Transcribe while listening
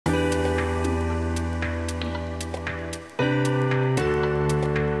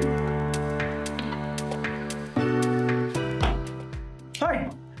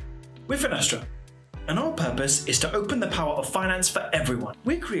Finastra, and our purpose is to open the power of finance for everyone.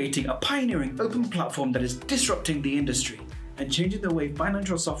 We're creating a pioneering open platform that is disrupting the industry and changing the way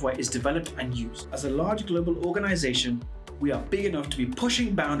financial software is developed and used. As a large global organization, we are big enough to be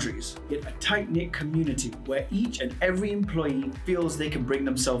pushing boundaries, yet a tight-knit community where each and every employee feels they can bring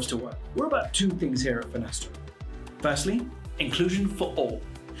themselves to work. We're about two things here at Finastra. Firstly, inclusion for all.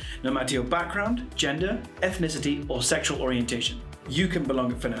 No matter your background, gender, ethnicity, or sexual orientation, you can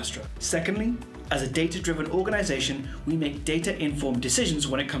belong at Finastra. Secondly, as a data-driven organization, we make data-informed decisions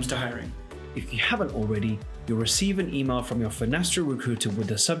when it comes to hiring. If you haven't already, you'll receive an email from your Finastra recruiter with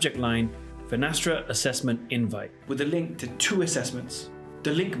the subject line, Finastra Assessment Invite, with a link to 2 assessments.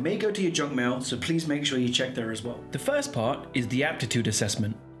 The link may go to your junk mail, so please make sure you check there as well. The first part is the aptitude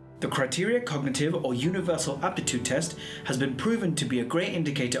assessment. The Criteria Cognitive or Universal Aptitude Test has been proven to be a great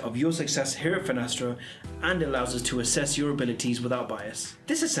indicator of your success here at Finastra and allows us to assess your abilities without bias.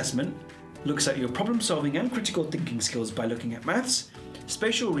 This assessment looks at your problem-solving and critical thinking skills by looking at maths,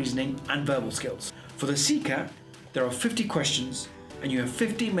 spatial reasoning, and verbal skills. For the CCAT, there are 50 questions, and you have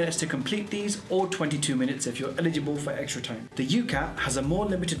 15 minutes to complete these, or 22 minutes if you're eligible for extra time. The UCAT has a more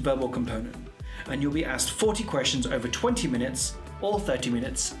limited verbal component, and you'll be asked 40 questions over 20 minutes, or 30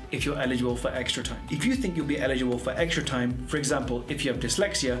 minutes if you're eligible for extra time. If you think you'll be eligible for extra time, for example, if you have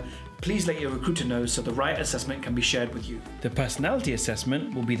dyslexia, please let your recruiter know so the right assessment can be shared with you. The personality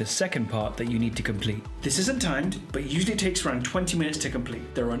assessment will be the second part that you need to complete. This isn't timed, but usually takes around 20 minutes to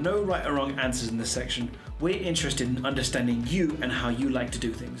complete. There are no right or wrong answers in this section. We're interested in understanding you and how you like to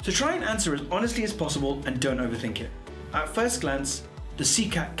do things. So try and answer as honestly as possible and don't overthink it. At first glance, the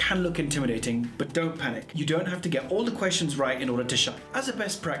CCAT can look intimidating, but don't panic. You don't have to get all the questions right in order to shine. As a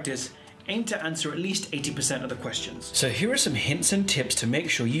best practice, aim to answer at least 80% of the questions. So here are some hints and tips to make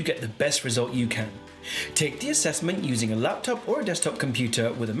sure you get the best result you can. Take the assessment using a laptop or a desktop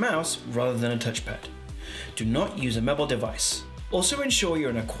computer with a mouse rather than a touchpad. Do not use a mobile device. Also ensure you're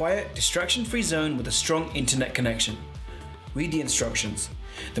in a quiet, distraction-free zone with a strong internet connection. Read the instructions.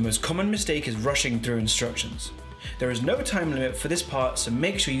 The most common mistake is rushing through instructions. There is no time limit for this part, so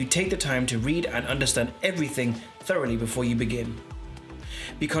make sure you take the time to read and understand everything thoroughly before you begin.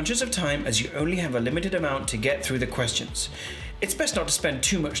 Be conscious of time as you only have a limited amount to get through the questions. It's best not to spend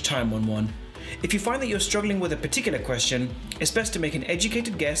too much time on one. If you find that you're struggling with a particular question, it's best to make an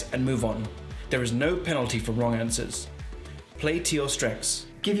educated guess and move on. There is no penalty for wrong answers. Play to your strengths.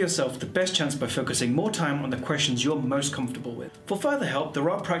 Give yourself the best chance by focusing more time on the questions you're most comfortable with. For further help, there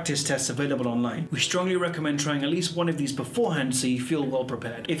are practice tests available online. We strongly recommend trying at least one of these beforehand so you feel well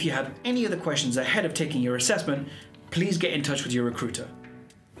prepared. If you have any other questions ahead of taking your assessment, please get in touch with your recruiter.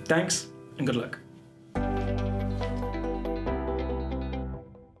 Thanks and good luck.